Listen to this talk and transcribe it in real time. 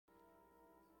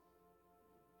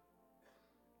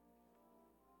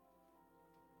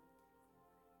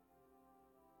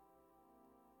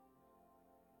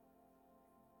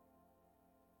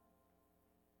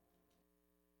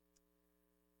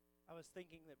I was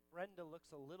thinking that Brenda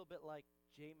looks a little bit like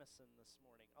Jameson this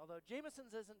morning. Although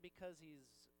Jameson's isn't because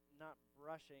he's not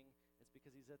brushing, it's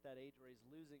because he's at that age where he's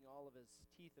losing all of his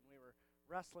teeth. And we were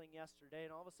wrestling yesterday,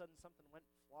 and all of a sudden something went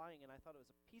flying, and I thought it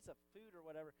was a piece of food or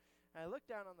whatever. And I looked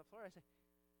down on the floor, and I said,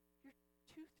 "Your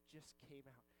tooth just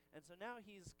came out." And so now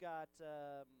he's got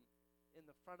in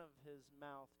the front of his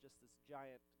mouth just this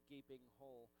giant gaping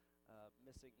hole,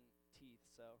 missing teeth.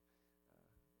 So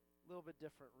a little bit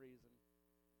different reason.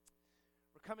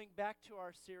 We're coming back to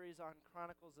our series on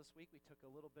Chronicles this week. We took a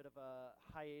little bit of a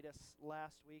hiatus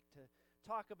last week to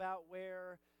talk about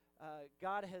where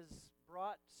God has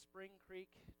brought Spring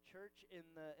Creek Church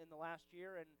in the last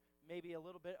year, and maybe a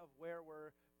little bit of where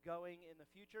we're going in the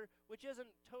future, which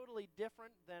isn't totally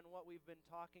different than what we've been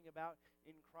talking about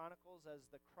in Chronicles, as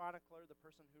the chronicler, the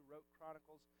person who wrote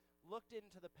Chronicles, looked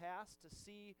into the past to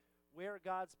see where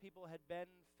God's people had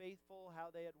been faithful, how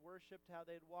they had worshiped, how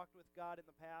they had walked with God in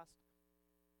the past,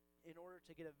 in order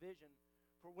to get a vision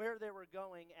for where they were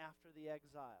going after the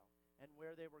exile and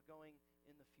where they were going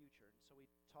in the future. And so we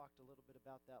talked a little bit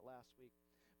about that last week.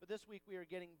 But this week we are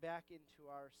getting back into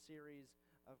our series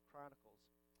of Chronicles.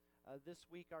 This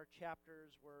week our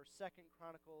chapters were 2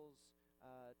 Chronicles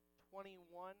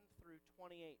 21 through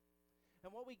 28.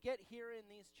 And what we get here in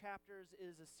these chapters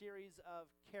is a series of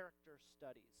character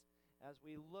studies as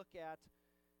we look at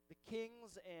the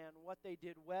kings and what they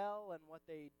did well and what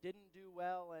they didn't do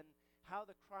well, and how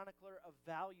the chronicler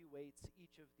evaluates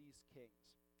each of these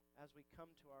kings. As we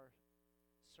come to our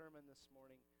sermon this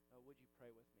morning, would you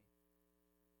pray with me?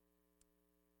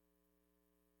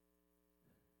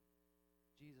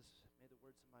 Jesus, may the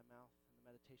words of my mouth and the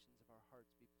meditations of our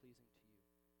hearts be pleasing to you.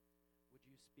 Would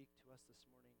you speak to us this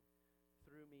morning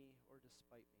through me or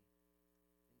despite me?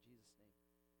 In Jesus' name,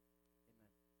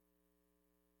 amen.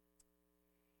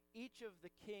 Each of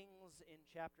the kings in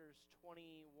chapters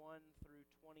 21 through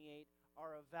 28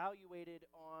 are evaluated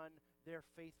on their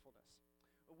faithfulness.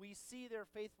 We see their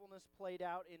faithfulness played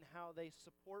out in how they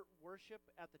support worship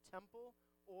at the temple,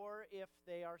 or if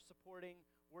they are supporting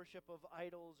worship of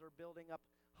idols or building up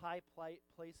high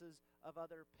places of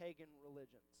other pagan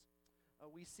religions.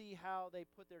 We see how they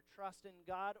put their trust in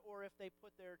God, or if they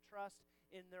put their trust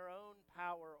in their own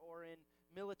power or in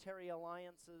military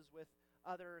alliances with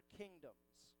other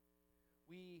kingdoms.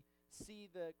 We see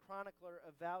the chronicler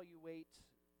evaluate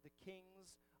the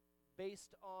kings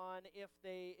based on if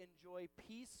they enjoy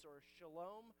peace or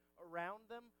shalom around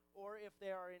them, or if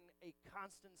they are in a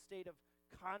constant state of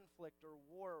conflict or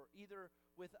war, either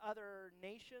with other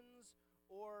nations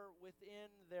or within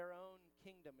their own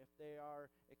kingdom, if they are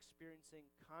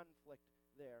experiencing conflict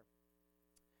there.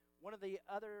 One of the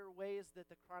other ways that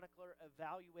the chronicler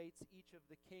evaluates each of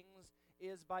the kings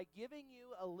is by giving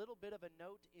you a little bit of a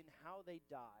note in how they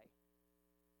die.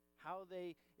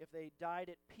 If they died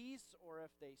at peace, or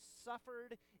if they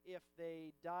suffered, if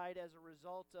they died as a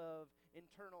result of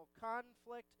internal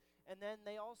conflict. And then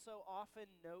they also often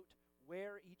note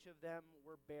where each of them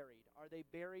were buried. Are they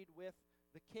buried with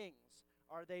the kings?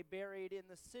 Are they buried in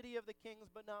the city of the kings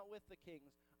but not with the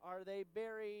kings? Are they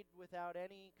buried without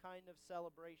any kind of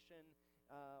celebration,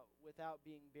 without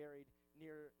being buried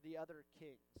near the other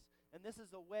kings? And this is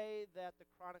the way that the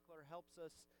chronicler helps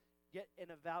us get an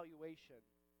evaluation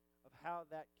of how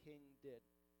that king did.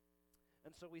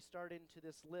 And so we start into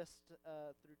this list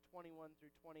through 21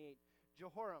 through 28.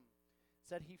 Jehoram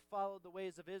said he followed the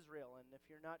ways of Israel, and if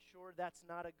you're not sure, that's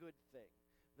not a good thing.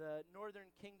 The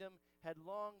northern kingdom had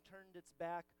long turned its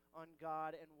back on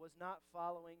God and was not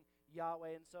following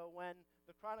Yahweh. And so when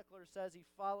the chronicler says he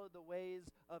followed the ways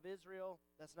of Israel,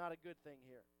 that's not a good thing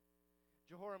here.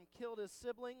 Jehoram killed his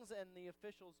siblings and the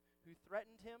officials who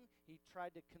threatened him. He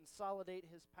tried to consolidate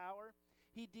his power.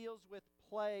 He deals with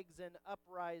plagues and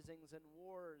uprisings and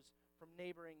wars from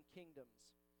neighboring kingdoms.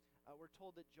 We're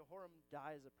told that Jehoram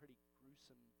dies a pretty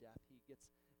gruesome death. He gets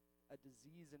a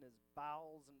disease in his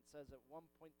bowels, and it says at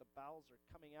one point the bowels are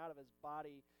coming out of his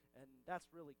body, and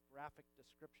that's really graphic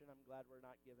description. I'm glad we're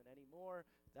not given any more.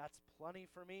 That's plenty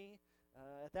for me.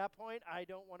 At that point, I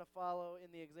don't want to follow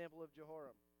in the example of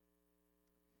Jehoram.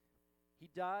 He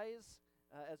dies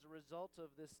as a result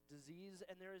of this disease,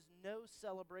 and there is no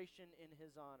celebration in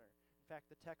his honor. In fact,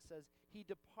 the text says he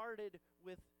departed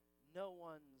with no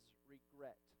one's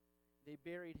regret. They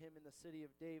buried him in the city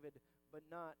of David, but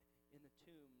not in the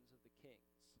tombs of the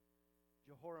kings.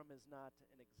 Jehoram is not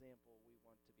an example we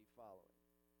want to be following.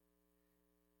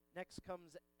 Next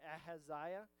comes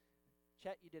Ahaziah.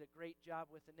 Chet, you did a great job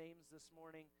with the names this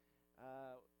morning.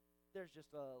 There's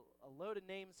just a load of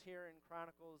names here in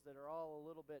Chronicles that are all a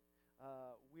little bit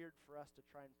weird for us to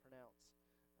try and pronounce.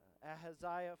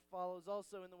 Ahaziah follows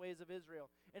also in the ways of Israel.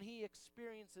 and he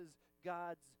experiences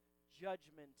God's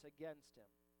judgment against him.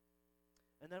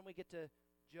 And then we get to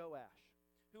Joash,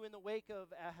 who in the wake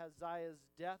of Ahaziah's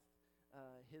death,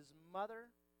 his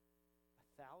mother,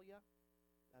 Athaliah,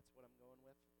 that's what I'm going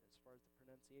with as far as the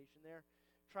pronunciation there,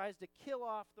 tries to kill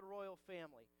off the royal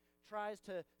family, tries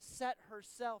to set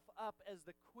herself up as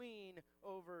the queen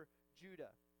over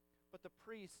Judah. But the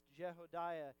priest,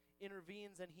 Jehoiada,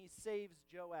 intervenes and he saves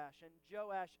Joash. And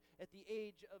Joash, at the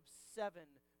age of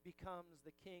 7, becomes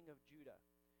the king of Judah.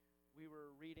 We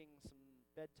were reading some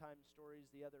bedtime stories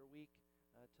the other week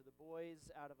to the boys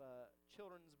out of a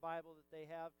children's Bible that they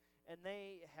have. And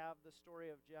they have the story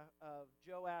of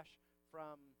Joash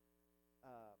from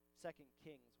 2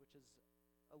 Kings, which is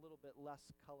a little bit less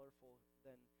colorful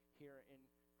than here in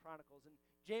Chronicles. And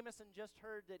Jameson just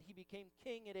heard that he became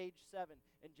king at age 7,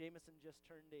 and Jameson just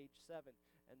turned age 7.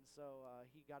 And so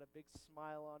he got a big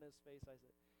smile on his face. I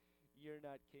said, "You're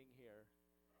not king here."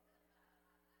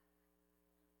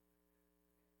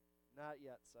 Not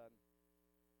yet, son.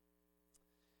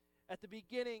 At the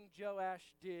beginning,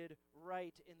 Joash did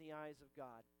right in the eyes of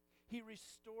God. He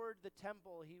restored the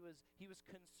temple. He was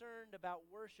concerned about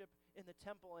worship in the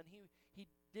temple, and he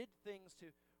did things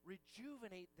to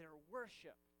rejuvenate their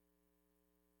worship.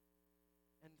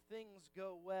 And things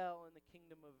go well in the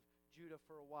kingdom of Judah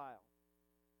for a while.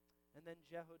 And then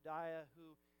Jehoiada,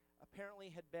 who apparently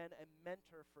had been a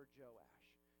mentor for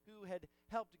Joash, who had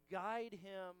helped guide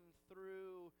him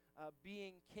through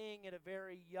being king at a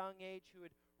very young age, who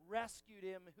had rescued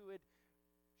him, who had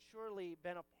surely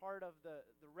been a part of the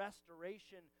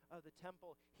restoration of the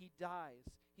temple, he dies.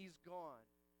 He's gone.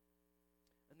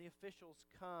 And the officials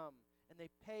come and they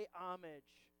pay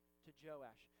homage to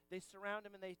Joash. They surround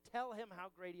him and they tell him how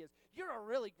great he is. "You're a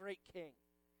really great king.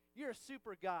 You're a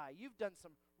super guy. You've done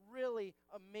some really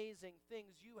amazing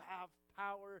things. You have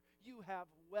power. You have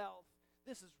wealth.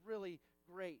 This is really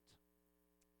great."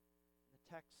 The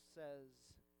text says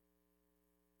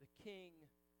the king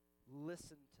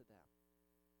listened to them.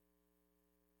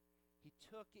 He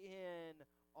took in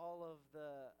all of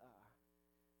the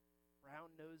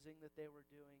brown-nosing that they were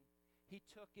doing. He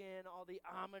took in all the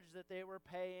homage that they were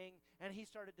paying, and he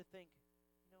started to think,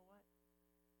 you know what?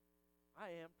 I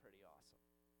am pretty awesome.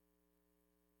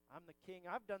 I'm the king.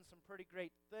 I've done some pretty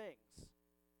great things.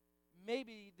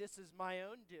 Maybe this is my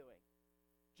own doing.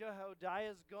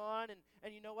 Jehoiada's gone,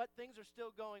 and you know what? Things are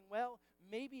still going well.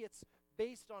 Maybe it's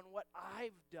based on what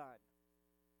I've done.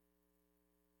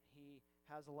 He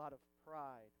has a lot of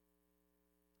pride.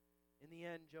 In the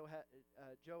end,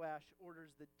 Joash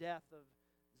orders the death of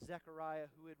Zechariah,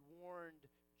 who had warned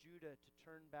Judah to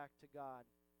turn back to God.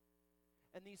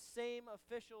 And these same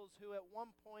officials who at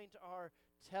one point are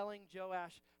telling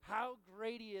Joash how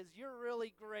great he is, "You're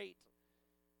really great,"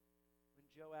 when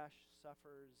Joash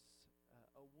suffers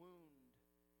a wound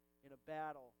in a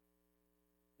battle,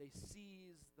 they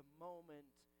seize the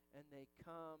moment and they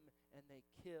come and they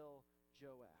kill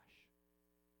Joash.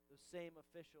 Those same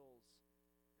officials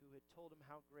who had told him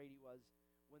how great he was,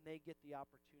 when they get the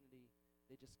opportunity,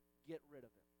 they just get rid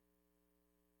of him.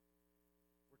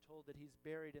 We're told that he's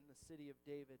buried in the city of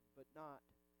David, but not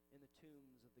in the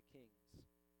tombs of the kings.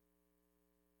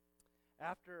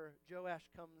 After Joash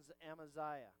comes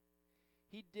Amaziah.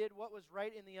 He did what was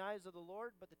right in the eyes of the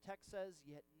Lord, but the text says,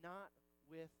 yet not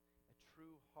with a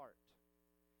true heart.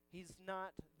 He's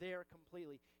not there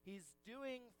completely. He's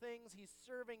doing things, he's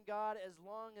serving God as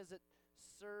long as it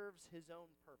serves his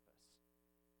own purpose.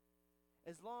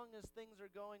 As long as things are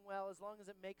going well, as long as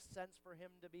it makes sense for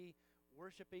him to be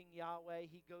worshiping Yahweh,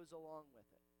 he goes along with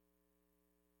it.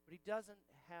 But he doesn't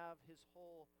have his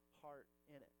whole heart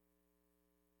in it.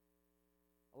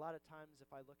 A lot of times,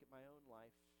 if I look at my own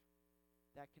life,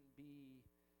 that can be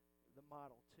the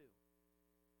model too.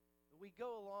 We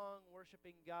go along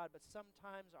worshiping God, but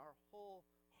sometimes our whole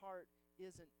heart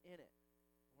isn't in it.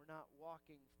 We're not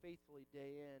walking faithfully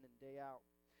day in and day out.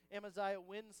 Amaziah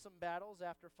wins some battles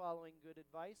after following good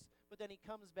advice, but then he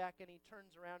comes back and he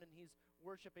turns around and he's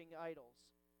worshiping idols.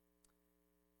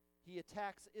 He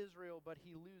attacks Israel, but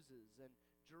he loses, and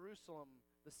Jerusalem,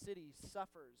 the city,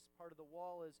 suffers. Part of the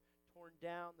wall is torn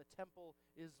down. The temple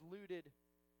is looted.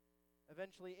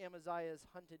 Eventually, Amaziah is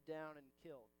hunted down and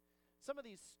killed. Some of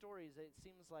these stories, it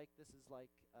seems like this is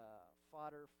like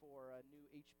fodder for a new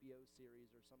HBO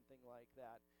series or something like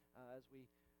that, as we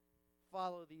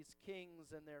follow these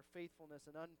kings and their faithfulness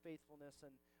and unfaithfulness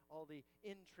and all the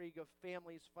intrigue of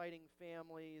families fighting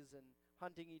families and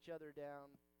hunting each other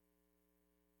down.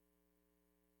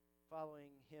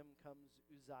 Following him comes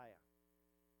Uzziah.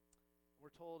 We're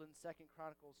told in 2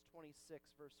 Chronicles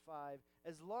 26, verse 5,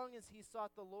 as long as he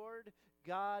sought the Lord,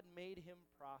 God made him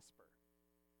prosper.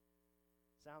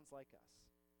 Sounds like us.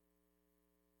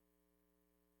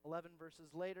 11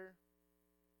 verses later,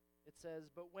 it says,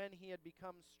 "But when he had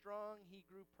become strong, he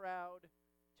grew proud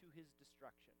to his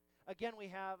destruction." Again, we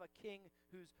have a king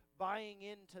who's buying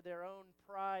into their own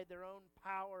pride, their own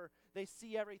power. They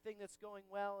see everything that's going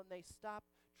well, and they stop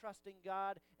trusting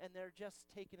God, and they're just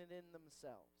taking it in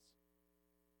themselves.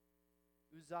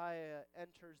 Uzziah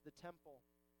enters the temple,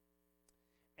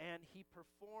 and he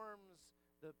performs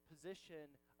the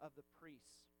position of the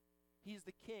priest. He's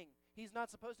the king. He's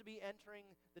not supposed to be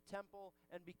entering the temple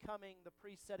and becoming the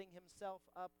priest, setting himself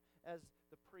up as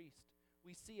the priest.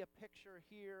 We see a picture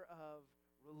here of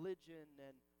religion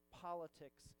and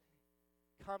politics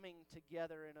coming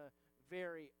together in a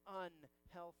very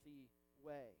unhealthy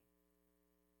way.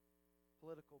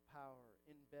 Political power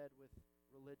in bed with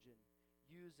religion,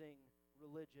 using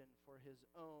religion for his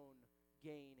own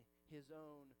gain, his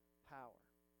own power.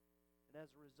 And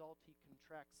as a result, he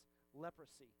contracts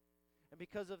leprosy. And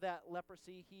because of that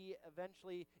leprosy, he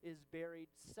eventually is buried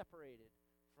separated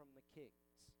from the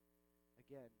kings.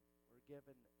 Again, we're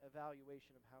given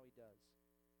evaluation of how he does.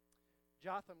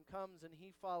 Jotham comes and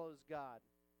he follows God.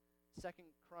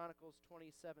 2 Chronicles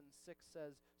 27:6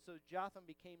 says, "So Jotham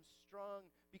became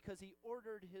strong because he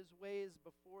ordered his ways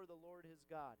before the Lord his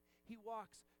God." He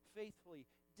walks faithfully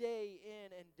day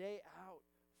in and day out,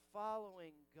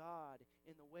 following God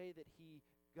in the way that he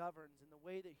governs, in the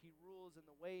way that he rules, in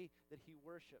the way that he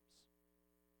worships.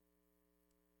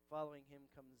 Following him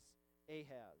comes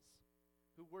Ahaz,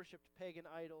 who worshipped pagan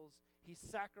idols. He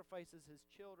sacrifices his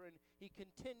children. He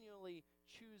continually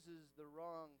chooses the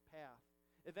wrong path.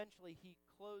 Eventually, he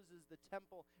closes the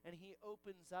temple and he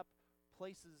opens up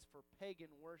places for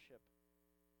pagan worship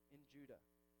in Judah.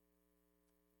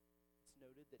 It's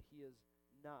noted that he is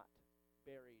not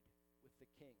buried with the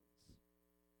kings.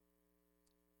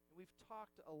 And we've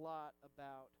talked a lot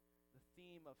about the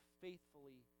theme of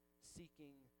faithfully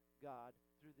seeking God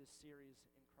through this series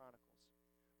in Chronicles.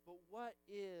 But what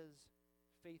is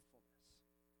faithfulness?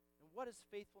 And what does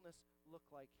faithfulness look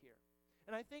like here?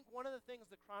 And I think one of the things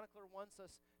the chronicler wants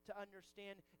us to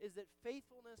understand is that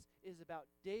faithfulness is about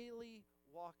daily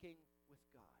walking with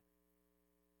God.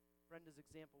 Brenda's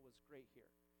example was great here.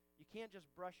 You can't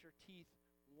just brush your teeth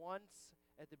once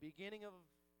at the beginning of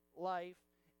life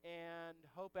and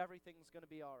hope everything's going to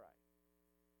be all right.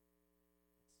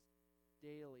 It's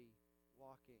daily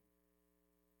walking,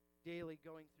 daily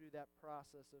going through that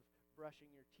process of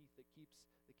brushing your teeth that keeps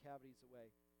the cavities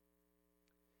away.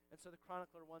 And so the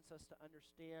chronicler wants us to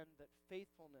understand that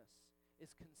faithfulness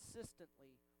is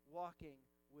consistently walking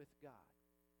with God.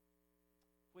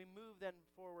 If we move then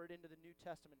forward into the New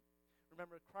Testament,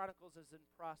 remember, Chronicles is in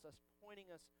process, pointing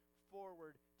us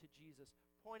forward to Jesus,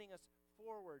 pointing us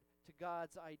forward to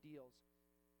God's ideals.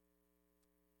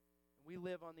 And we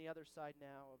live on the other side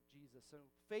now of Jesus.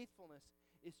 So faithfulness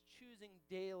is choosing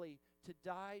daily to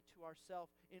die to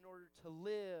ourselves in order to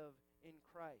live in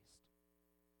Christ.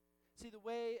 See, the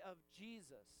way of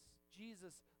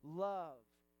Jesus' love,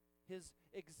 his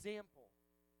example,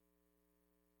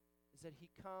 is that he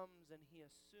comes and he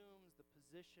assumes the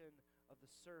position of the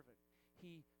servant.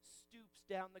 He stoops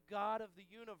down, the God of the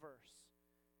universe,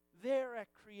 there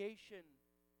at creation,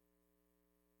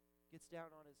 gets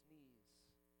down on his knees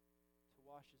to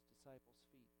wash his disciples'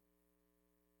 feet.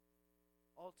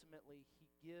 Ultimately,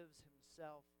 he gives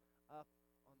himself up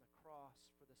on the cross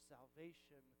for the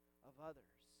salvation of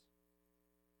others.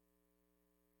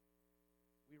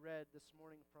 We read this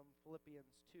morning from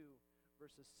Philippians 2,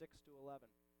 verses 6 to 11.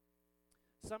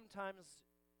 Sometimes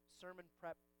sermon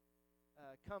prep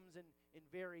comes in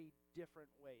very different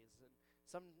ways. And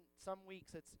some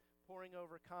weeks it's poring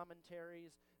over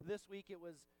commentaries. This week it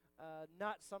was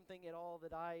not something at all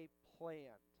that I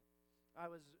planned. I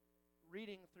was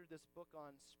reading through this book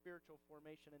on spiritual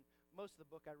formation, and most of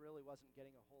the book I really wasn't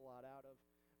getting a whole lot out of.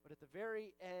 But at the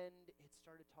very end, it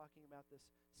started talking about this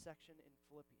section in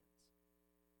Philippians,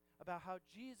 about how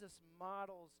Jesus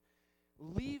models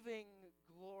leaving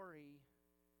glory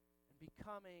and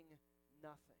becoming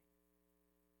nothing.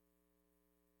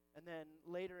 And then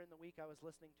later in the week, I was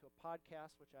listening to a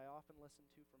podcast, which I often listen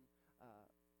to from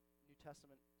New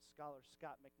Testament scholar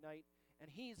Scott McKnight, and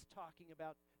he's talking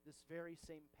about this very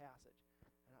same passage.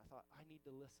 And I thought, I need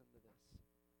to listen to this.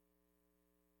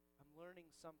 I'm learning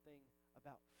something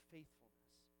about faithfulness.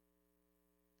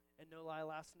 And no lie,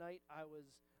 last night I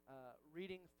was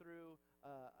reading through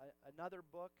another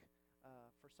book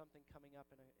for something coming up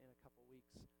in a couple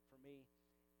weeks for me,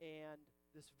 and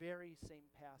this very same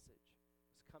passage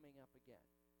was coming up again.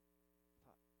 I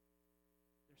thought,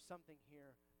 there's something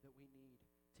here that we need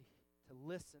to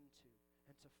listen to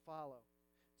and to follow.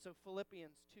 So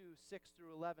Philippians 2, 6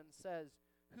 through 11 says,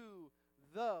 who,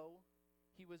 though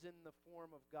he was in the form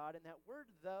of God, and that word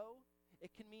though,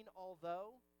 it can mean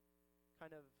although,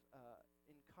 kind of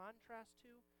in contrast to,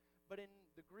 but in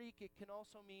the Greek it can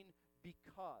also mean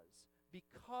because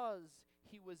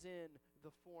he was in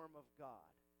the form of God.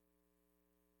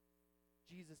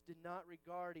 Jesus did not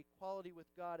regard equality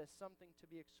with God as something to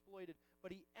be exploited,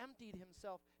 but he emptied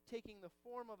himself, taking the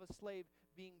form of a slave,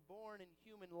 being born in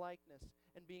human likeness,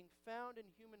 and being found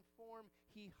in human form,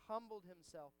 he humbled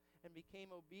himself and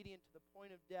became obedient to the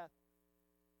point of death,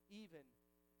 even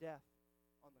death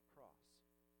on the cross.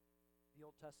 The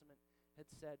Old Testament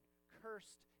had said,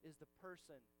 cursed is the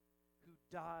person who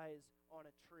dies on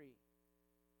a tree.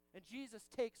 And Jesus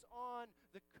takes on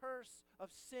the curse of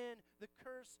sin, the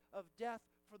curse of death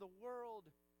for the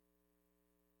world.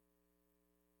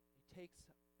 He takes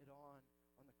it on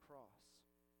the cross.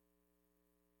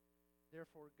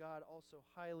 Therefore, God also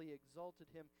highly exalted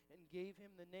him and gave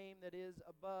him the name that is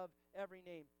above every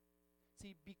name.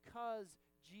 See, because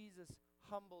Jesus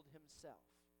humbled himself,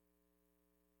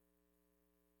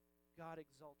 God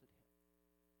exalted him.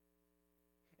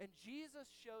 And Jesus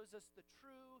shows us the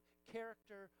true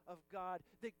character of God,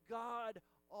 that God,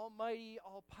 almighty,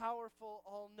 all-powerful,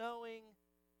 all-knowing,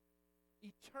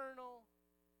 eternal,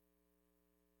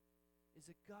 is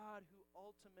a God who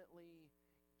ultimately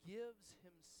gives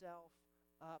himself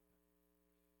up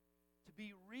to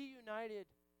be reunited,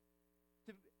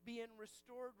 to be in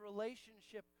restored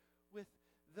relationship with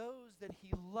those that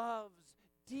he loves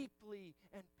deeply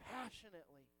and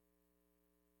passionately.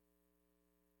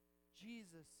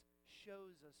 Jesus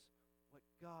shows us what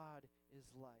God is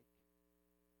like.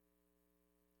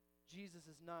 Jesus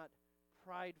is not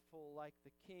prideful like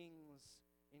the kings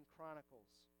in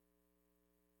Chronicles.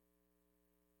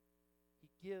 He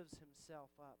gives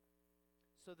himself up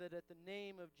so that at the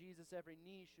name of Jesus every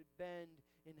knee should bend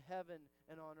in heaven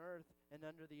and on earth and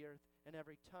under the earth, and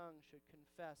every tongue should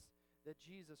confess that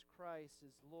Jesus Christ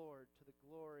is Lord, to the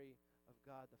glory of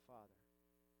God the Father.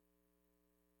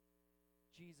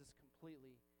 Jesus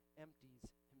completely empties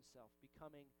himself,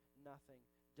 becoming nothing,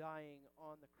 dying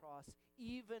on the cross,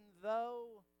 even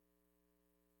though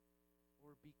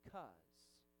or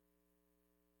because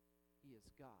he is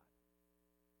God.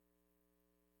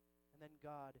 And then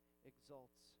God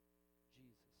exalts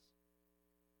Jesus.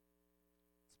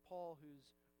 It's Paul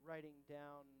who's writing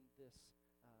down this.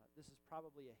 This is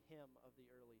probably a hymn of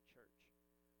the early church.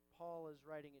 Paul is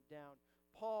writing it down.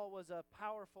 Paul was a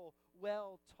powerful,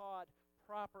 well-taught,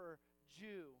 proper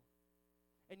Jew,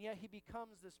 and yet he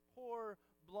becomes this poor,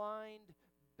 blind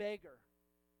beggar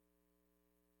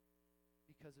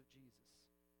because of Jesus.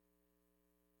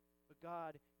 But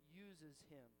God uses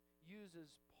him,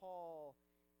 uses Paul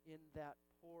in that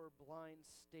poor, blind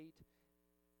state.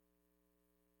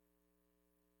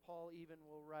 Paul even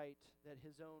will write that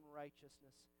his own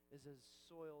righteousness is as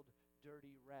soiled,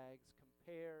 dirty rags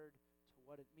compared to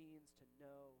what it means to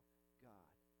know God.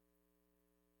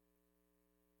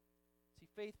 See,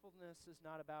 faithfulness is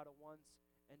not about a once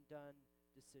and done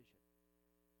decision.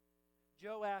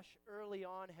 Joash early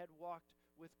on had walked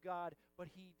with God, but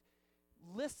he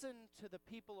listened to the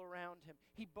people around him.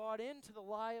 He bought into the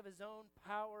lie of his own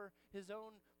power, his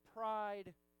own pride,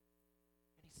 and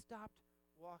he stopped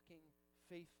walking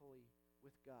faithfully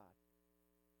with God.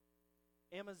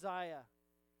 Amaziah,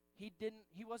 he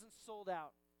wasn't sold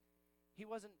out. He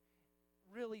wasn't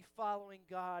really following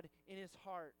God in his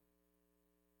heart,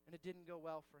 and it didn't go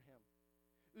well for him.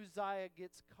 Uzziah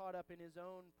gets caught up in his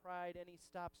own pride, and he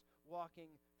stops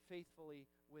walking faithfully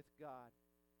with God.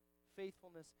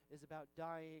 Faithfulness is about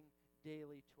dying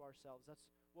daily to ourselves. That's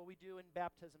what we do in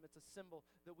baptism. It's a symbol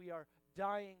that we are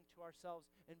dying to ourselves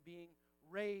and being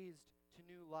raised to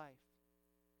new life.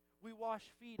 We wash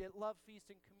feet at Love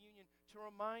Feast and Communion to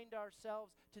remind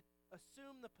ourselves to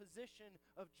assume the position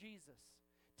of Jesus,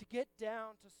 to get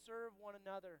down, to serve one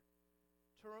another,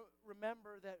 to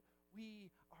remember that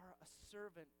we are a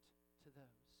servant to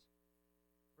those.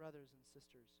 Brothers and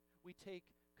sisters, we take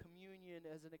communion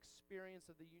as an experience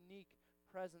of the unique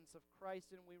presence of Christ,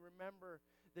 and we remember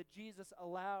that Jesus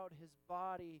allowed his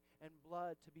body and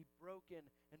blood to be broken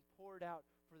and poured out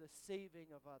for the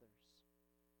saving of others.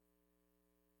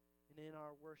 And in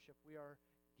our worship, we are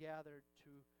gathered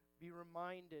to be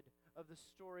reminded of the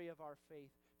story of our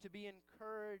faith, to be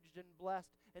encouraged and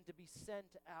blessed, and to be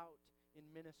sent out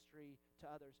in ministry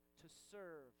to others, to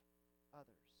serve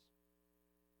others.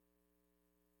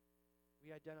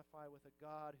 We identify with a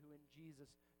God who in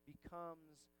Jesus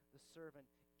becomes the servant,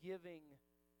 giving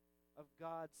of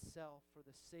God's self for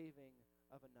the saving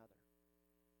of another.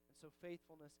 And so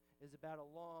faithfulness is about a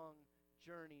long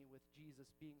journey with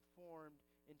Jesus, being formed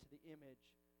into the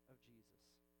image of Jesus.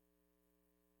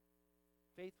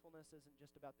 Faithfulness isn't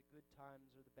just about the good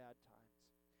times or the bad times.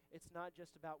 It's not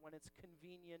just about when it's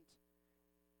convenient.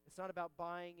 It's not about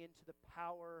buying into the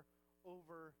power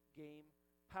over game.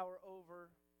 Power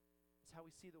over is how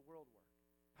we see the world work.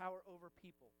 Power over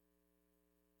people.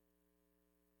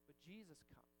 But Jesus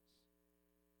comes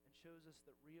and shows us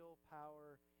that real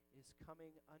power is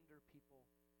coming under people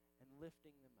and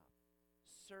lifting them up,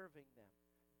 serving them,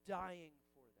 dying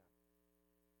for them.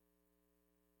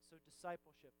 So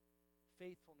discipleship,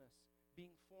 faithfulness,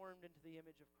 being formed into the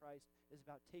image of Christ is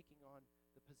about taking on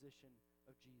the position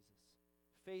of Jesus.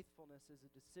 Faithfulness is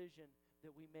a decision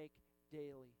that we make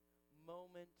daily,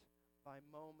 moment by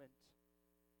moment,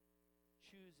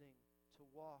 choosing to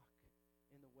walk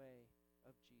in the way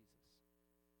of Jesus.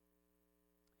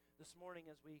 This morning,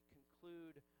 as we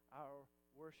conclude our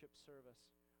worship service,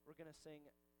 we're going to sing,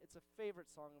 it's a favorite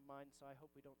song of mine, so I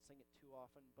hope we don't sing it too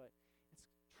often, but it's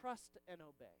Trust and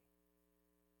Obey.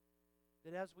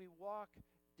 That as we walk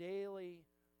daily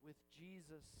with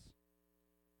Jesus,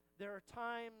 there are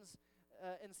times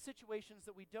and situations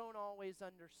that we don't always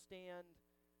understand,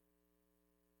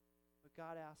 but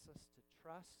God asks us to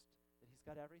trust that He's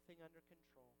got everything under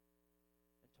control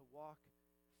and to walk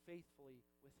faithfully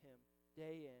with Him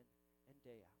day in and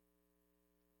day out.